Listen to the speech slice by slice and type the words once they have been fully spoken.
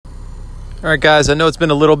All right, guys, I know it's been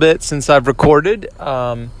a little bit since I've recorded.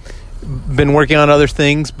 Been working on other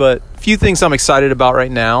things, but a few things I'm excited about right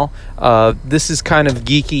now. This is kind of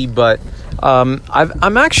geeky, but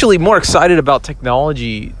I'm actually more excited about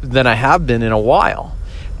technology than I have been in a while.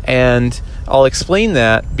 And I'll explain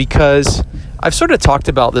that because I've sort of talked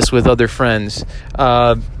about this with other friends.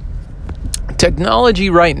 Technology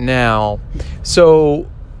right now. So,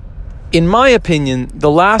 in my opinion, the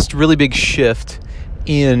last really big shift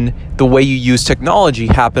in the way you use technology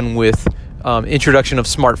happened with introduction of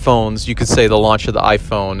smartphones. You could say the launch of the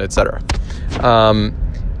iPhone, etc.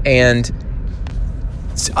 And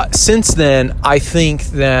since then, I think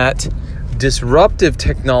that disruptive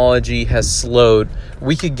technology has slowed.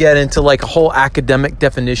 We could get into like a whole academic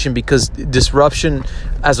definition because disruption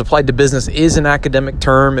as applied to business is an academic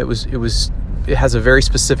term. It has a very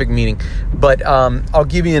specific meaning. But I'll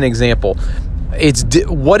give you an example.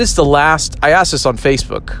 What is the last, I asked this on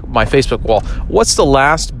Facebook, my Facebook wall, what's the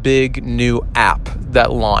last big new app that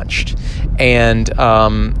launched? And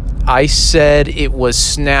I said it was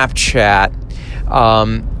Snapchat.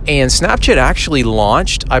 And Snapchat actually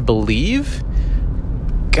launched, I believe,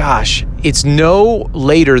 it's no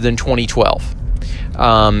later than 2012.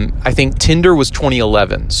 I think Tinder was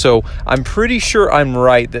 2011. So I'm pretty sure I'm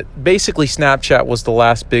right that basically Snapchat was the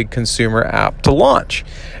last big consumer app to launch.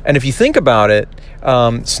 And if you think about it,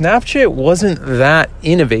 Snapchat wasn't that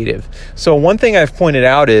innovative. So one thing I've pointed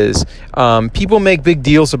out is people make big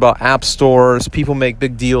deals about app stores. People make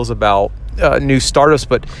big deals about new startups.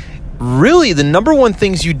 But really, the number one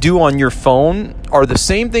things you do on your phone are the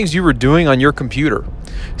same things you were doing on your computer.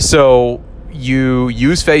 So you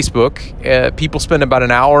use Facebook. People spend about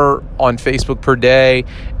an hour on Facebook per day,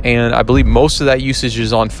 and I believe most of that usage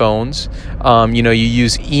is on phones. You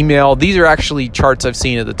use email. These are actually charts I've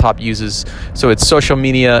seen at the top uses. So it's social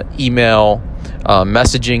media, email,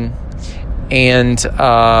 messaging, and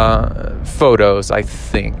photos, I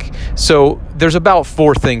think. So there's about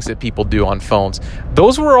 4 things that people do on phones.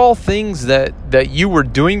 Those were all things that you were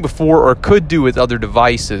doing before or could do with other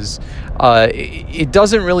devices. It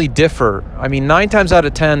doesn't really differ. I mean, 9 times out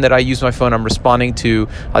of 10 that I use my phone, I'm responding to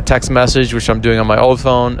a text message, which I'm doing on my old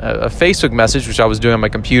phone, a Facebook message, which I was doing on my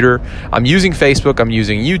computer. I'm using Facebook, I'm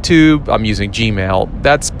using YouTube, I'm using Gmail.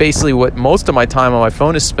 That's basically what most of my time on my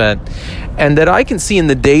phone is spent. And that I can see in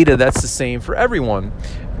the data, that's the same for everyone.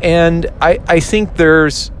 And I think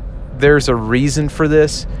there's a reason for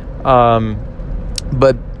this,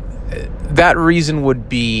 but that reason would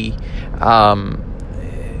be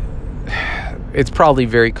it's probably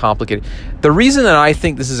very complicated. The reason that I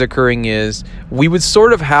think this is occurring is we would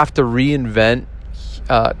sort of have to reinvent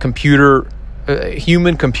human-computer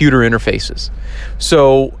interfaces.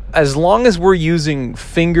 So as long as we're using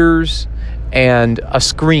fingers and a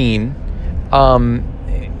screen,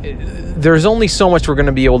 there's only so much we're going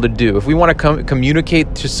to be able to do. If we want to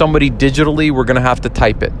communicate to somebody digitally, we're going to have to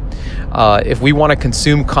type it. If we want to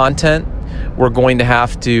consume content, we're going to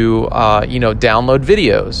have to, download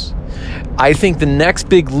videos. I think the next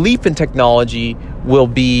big leap in technology will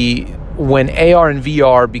be when AR and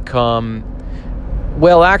VR become,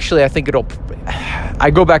 I think I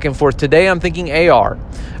go back and forth. Today I'm thinking AR.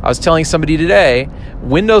 I was telling somebody today,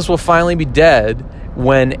 Windows will finally be dead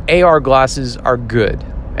when AR glasses are good.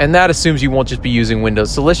 And that assumes you won't just be using Windows.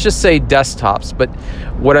 So let's just say desktops. But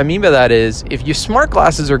what I mean by that is if your smart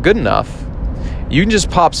glasses are good enough, you can just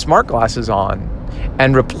pop smart glasses on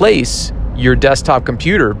and replace your desktop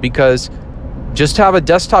computer, because just have a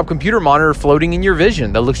desktop computer monitor floating in your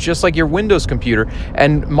vision that looks just like your Windows computer.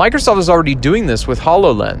 And Microsoft is already doing this with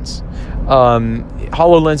HoloLens.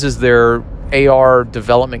 HoloLens is their AR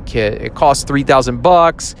development kit. It costs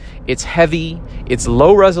 $3,000. It's heavy. It's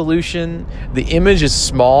low resolution. The image is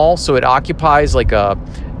small, so it occupies like a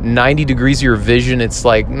 90 degrees of your vision. It's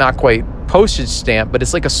like not quite postage stamp, but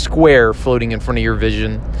it's like a square floating in front of your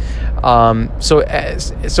vision. So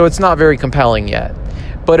it's not very compelling yet.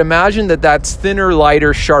 But imagine that's thinner,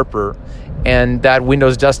 lighter, sharper, and that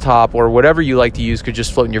Windows desktop or whatever you like to use could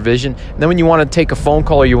just float in your vision. And then when you want to take a phone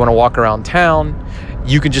call or you want to walk around town,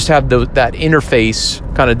 you can just have that interface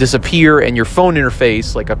kind of disappear, and your phone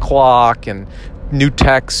interface, like a clock and new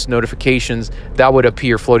text notifications, that would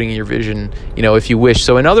appear floating in your vision, if you wish.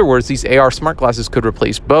 So in other words, these AR smart glasses could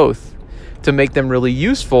replace both. To make them really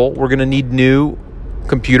useful, we're going to need new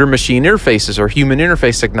computer machine interfaces or human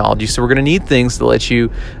interface technology. So we're going to need things that let you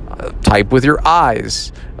type with your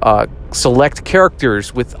eyes, select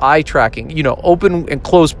characters with eye tracking, open and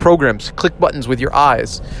close programs, click buttons with your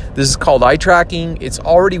eyes. This is called eye tracking. It's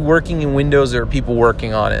already working in Windows. There are people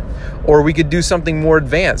working on it. Or we could do something more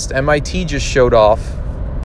advanced. MIT just showed off